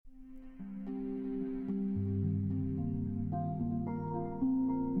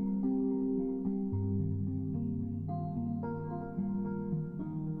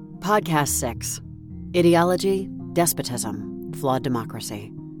Podcast 6. Ideology, Despotism, Flawed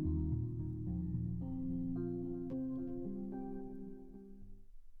Democracy.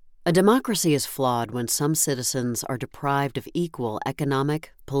 A democracy is flawed when some citizens are deprived of equal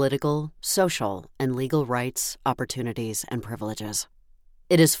economic, political, social, and legal rights, opportunities, and privileges.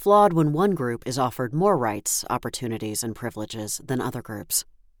 It is flawed when one group is offered more rights, opportunities, and privileges than other groups.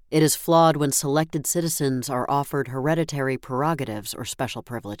 It is flawed when selected citizens are offered hereditary prerogatives or special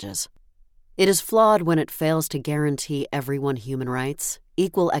privileges. It is flawed when it fails to guarantee everyone human rights,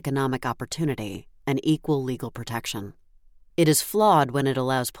 equal economic opportunity, and equal legal protection. It is flawed when it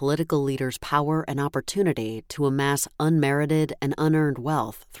allows political leaders power and opportunity to amass unmerited and unearned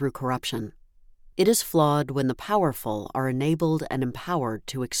wealth through corruption. It is flawed when the powerful are enabled and empowered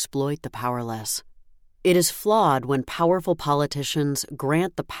to exploit the powerless. It is flawed when powerful politicians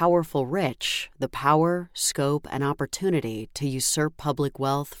grant the powerful rich the power, scope, and opportunity to usurp public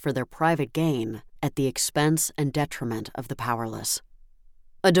wealth for their private gain at the expense and detriment of the powerless.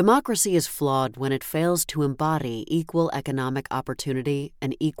 A democracy is flawed when it fails to embody equal economic opportunity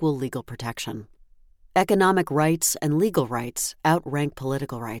and equal legal protection. Economic rights and legal rights outrank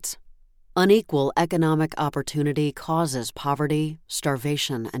political rights. Unequal economic opportunity causes poverty,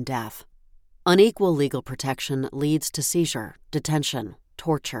 starvation, and death. Unequal legal protection leads to seizure, detention,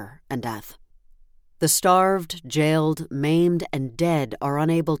 torture, and death. The starved, jailed, maimed, and dead are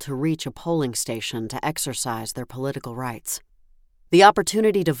unable to reach a polling station to exercise their political rights. The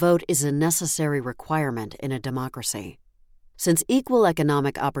opportunity to vote is a necessary requirement in a democracy. Since equal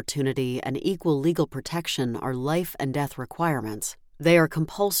economic opportunity and equal legal protection are life and death requirements, they are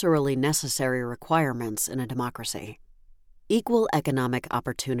compulsorily necessary requirements in a democracy. Equal economic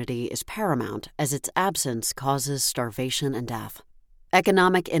opportunity is paramount as its absence causes starvation and death.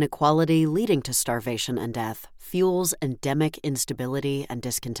 Economic inequality leading to starvation and death fuels endemic instability and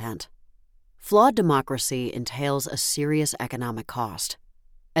discontent. Flawed democracy entails a serious economic cost.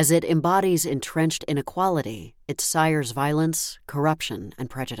 As it embodies entrenched inequality, it sires violence, corruption, and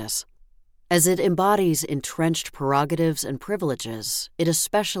prejudice. As it embodies entrenched prerogatives and privileges, it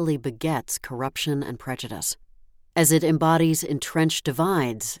especially begets corruption and prejudice. As it embodies entrenched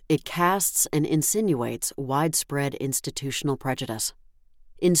divides, it casts and insinuates widespread institutional prejudice.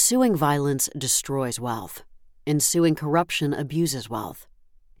 Ensuing violence destroys wealth. Ensuing corruption abuses wealth.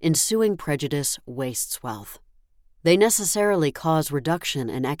 Ensuing prejudice wastes wealth. They necessarily cause reduction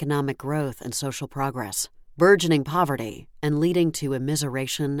in economic growth and social progress, burgeoning poverty, and leading to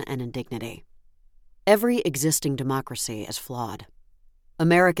immiseration and indignity. Every existing democracy is flawed.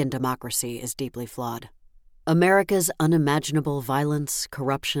 American democracy is deeply flawed. America's unimaginable violence,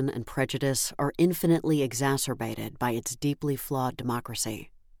 corruption, and prejudice are infinitely exacerbated by its deeply flawed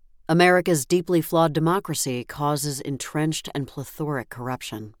democracy. America's deeply flawed democracy causes entrenched and plethoric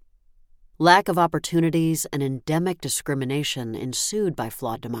corruption. Lack of opportunities and endemic discrimination ensued by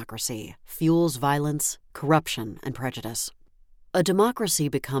flawed democracy fuels violence, corruption, and prejudice. A democracy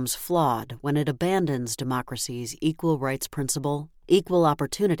becomes flawed when it abandons democracy's equal rights principle, equal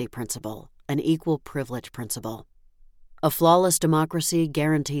opportunity principle, and equal privilege principle. A flawless democracy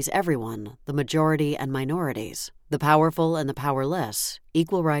guarantees everyone, the majority and minorities, the powerful and the powerless,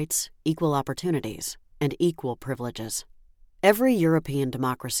 equal rights, equal opportunities, and equal privileges. Every European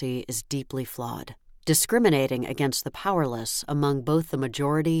democracy is deeply flawed, discriminating against the powerless among both the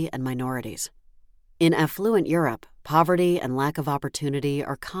majority and minorities. In affluent Europe, poverty and lack of opportunity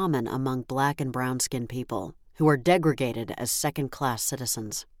are common among black and brown-skinned people, who are degraded as second-class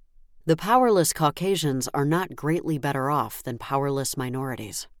citizens. The powerless Caucasians are not greatly better off than powerless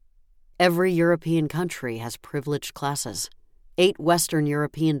minorities. Every European country has privileged classes. 8 Western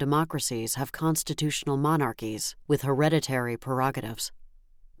European democracies have constitutional monarchies with hereditary prerogatives.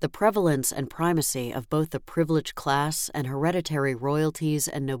 The prevalence and primacy of both the privileged class and hereditary royalties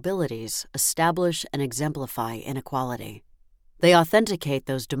and nobilities establish and exemplify inequality. They authenticate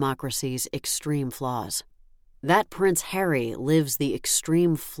those democracies' extreme flaws. That Prince Harry lives the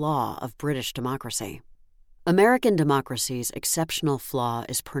extreme flaw of British democracy. American democracy's exceptional flaw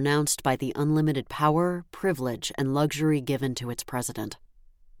is pronounced by the unlimited power, privilege, and luxury given to its president.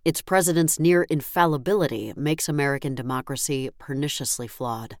 Its president's near infallibility makes American democracy perniciously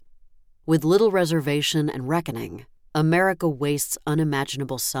flawed. With little reservation and reckoning, America wastes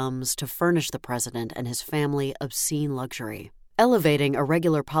unimaginable sums to furnish the president and his family obscene luxury, elevating a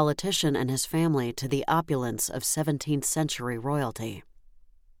regular politician and his family to the opulence of 17th century royalty.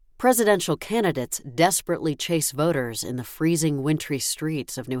 Presidential candidates desperately chase voters in the freezing, wintry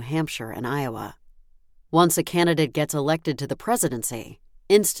streets of New Hampshire and Iowa. Once a candidate gets elected to the presidency,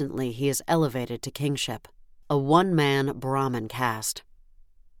 instantly he is elevated to kingship, a one-man Brahmin caste.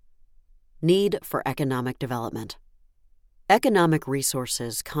 Need for economic development. Economic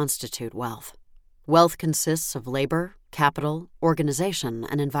resources constitute wealth. Wealth consists of labor, capital, organization,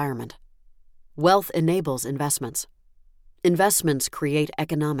 and environment. Wealth enables investments. Investments create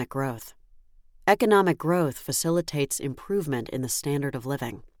economic growth. Economic growth facilitates improvement in the standard of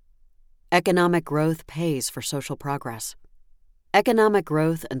living. Economic growth pays for social progress. Economic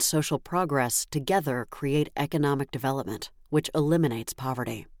growth and social progress together create economic development, which eliminates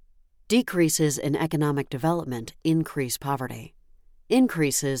poverty. Decreases in economic development increase poverty.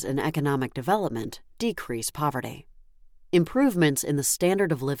 Increases in economic development decrease poverty. Improvements in the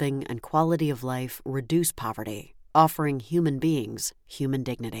standard of living and quality of life reduce poverty, offering human beings human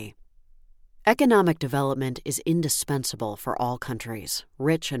dignity. Economic development is indispensable for all countries,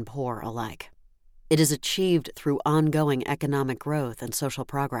 rich and poor alike. It is achieved through ongoing economic growth and social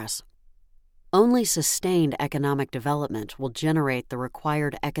progress. Only sustained economic development will generate the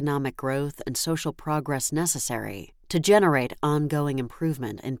required economic growth and social progress necessary to generate ongoing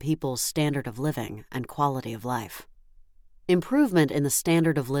improvement in people's standard of living and quality of life. Improvement in the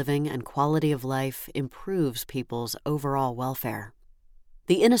standard of living and quality of life improves people's overall welfare.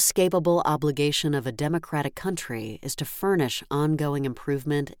 The inescapable obligation of a democratic country is to furnish ongoing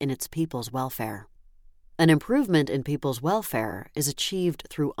improvement in its people's welfare. An improvement in people's welfare is achieved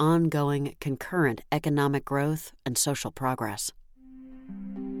through ongoing concurrent economic growth and social progress.